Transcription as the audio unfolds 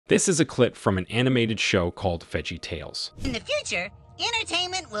This is a clip from an animated show called Veggietales. In the future,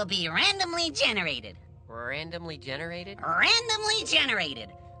 entertainment will be randomly generated. Randomly generated? Randomly generated.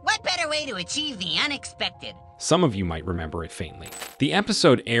 What better way to achieve the unexpected? Some of you might remember it faintly. The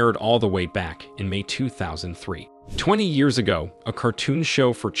episode aired all the way back in May 2003. 20 years ago, a cartoon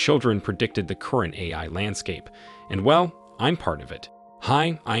show for children predicted the current AI landscape. And well, I'm part of it.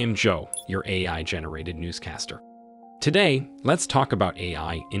 Hi, I am Joe, your AI-generated newscaster. Today, let's talk about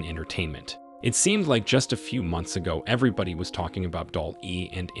AI in entertainment. It seemed like just a few months ago everybody was talking about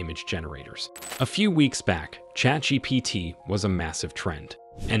DALL-E and image generators. A few weeks back, ChatGPT was a massive trend.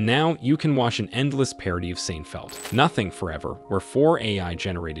 And now you can watch an endless parody of Seinfeld, Nothing Forever, where 4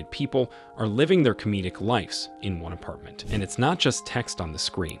 AI-generated people are living their comedic lives in one apartment. And it's not just text on the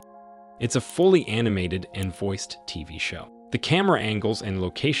screen. It's a fully animated and voiced TV show. The camera angles and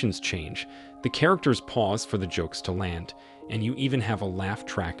locations change, the characters pause for the jokes to land, and you even have a laugh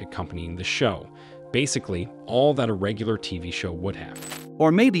track accompanying the show. Basically, all that a regular TV show would have.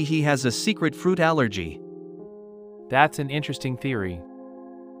 Or maybe he has a secret fruit allergy. That's an interesting theory.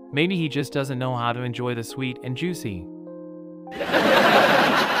 Maybe he just doesn't know how to enjoy the sweet and juicy.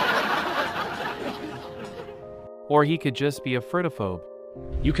 Or he could just be a fruitophobe.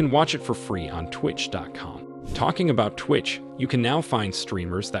 You can watch it for free on twitch.com. Talking about Twitch, you can now find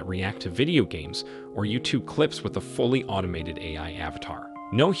streamers that react to video games or YouTube clips with a fully automated AI avatar.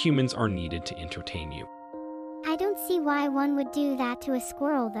 No humans are needed to entertain you. I don't see why one would do that to a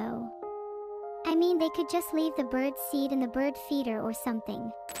squirrel, though. I mean, they could just leave the bird seed in the bird feeder or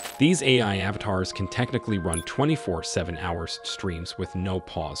something. These AI avatars can technically run 24/7 hours streams with no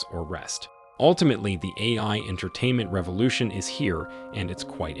pause or rest. Ultimately, the AI entertainment revolution is here, and it's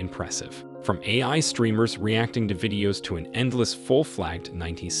quite impressive. From AI streamers reacting to videos to an endless full-flagged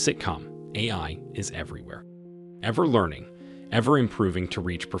 90s sitcom, AI is everywhere. Ever learning, ever improving to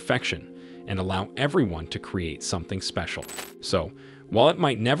reach perfection, and allow everyone to create something special. So, while it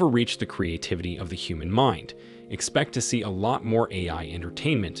might never reach the creativity of the human mind, expect to see a lot more AI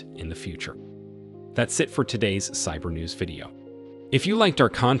entertainment in the future. That's it for today's Cybernews video. If you liked our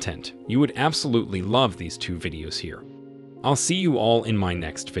content, you would absolutely love these 2 videos here. I'll see you all in my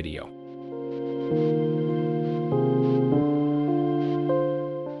next video.